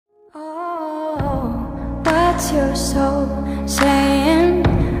Oh, what's your soul saying?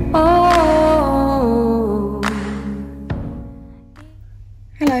 Oh.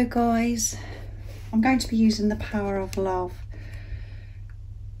 Hello guys, I'm going to be using the power of love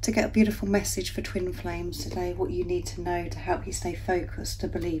to get a beautiful message for twin flames today. What you need to know to help you stay focused, to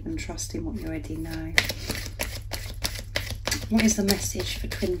believe and trust in what you already know. What is the message for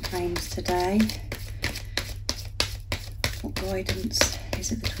twin flames today? What guidance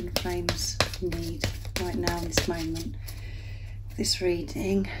is it the twin flames need right now in this moment of this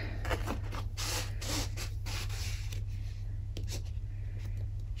reading?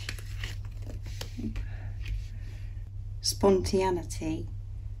 Spontaneity.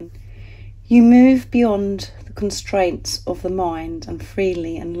 You move beyond the constraints of the mind and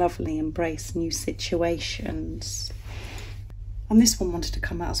freely and lovely embrace new situations. And this one wanted to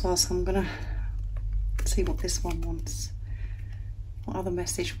come out as well, so I'm going to see what this one wants. What other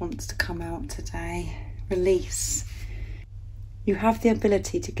message wants to come out today? Release. You have the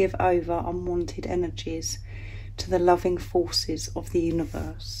ability to give over unwanted energies to the loving forces of the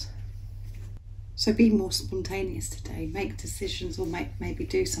universe. So be more spontaneous today. Make decisions, or maybe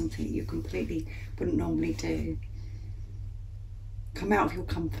do something that you completely wouldn't normally do. Come out of your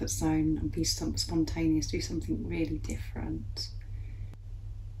comfort zone and be spontaneous. Do something really different.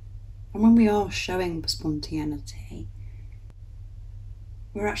 And when we are showing spontaneity,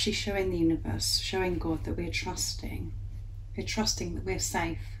 we're actually showing the universe, showing God that we're trusting. We're trusting that we're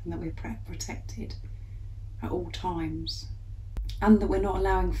safe and that we're protected at all times. And that we're not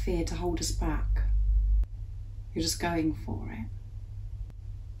allowing fear to hold us back. You're just going for it.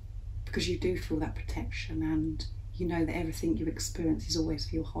 Because you do feel that protection, and you know that everything you experience is always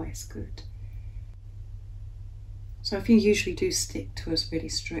for your highest good. So if you usually do stick to a really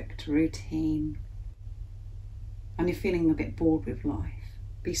strict routine and you're feeling a bit bored with life,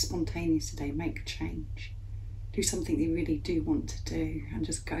 be spontaneous today, make a change. Do something you really do want to do and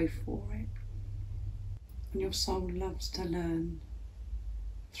just go for it. And your soul loves to learn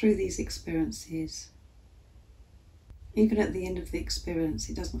through these experiences. Even at the end of the experience,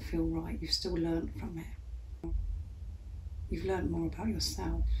 it doesn't feel right. You've still learned from it. You've learned more about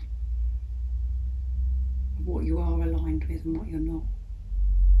yourself, of what you are aligned with and what you're not.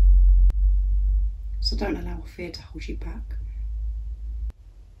 So don't allow fear to hold you back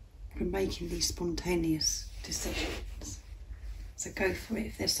from making these spontaneous decisions. So go for it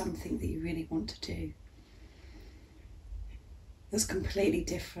if there's something that you really want to do that's completely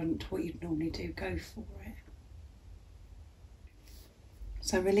different to what you'd normally do, go for it.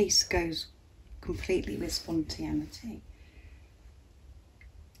 So release goes completely with spontaneity.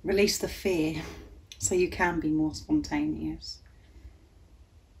 Release the fear so you can be more spontaneous.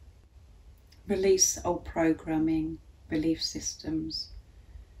 Release old programming, belief systems,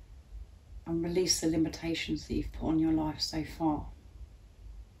 and release the limitations that you've put on your life so far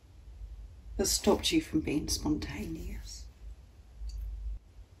that stopped you from being spontaneous.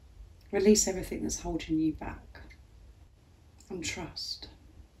 Release everything that's holding you back and trust.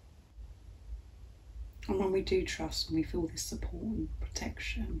 And when we do trust and we feel this support and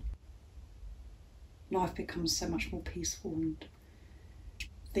protection, life becomes so much more peaceful and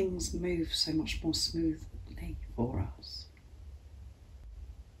things move so much more smoothly for us.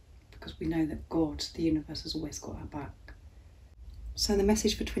 Because we know that God, the universe, has always got our back. So the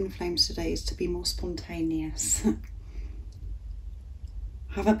message for twin flames today is to be more spontaneous.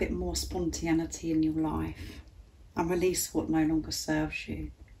 Have a bit more spontaneity in your life and release what no longer serves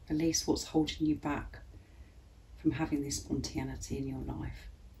you. Release what's holding you back from having this spontaneity in your life,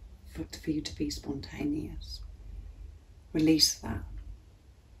 for you to be spontaneous. Release that.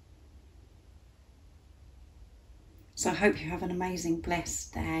 So I hope you have an amazing,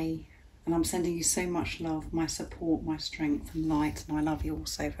 blessed day, and I'm sending you so much love, my support, my strength and light, and I love you all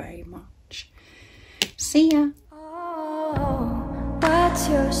so very much. See ya. Oh, what's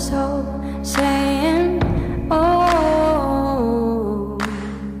your soul saying?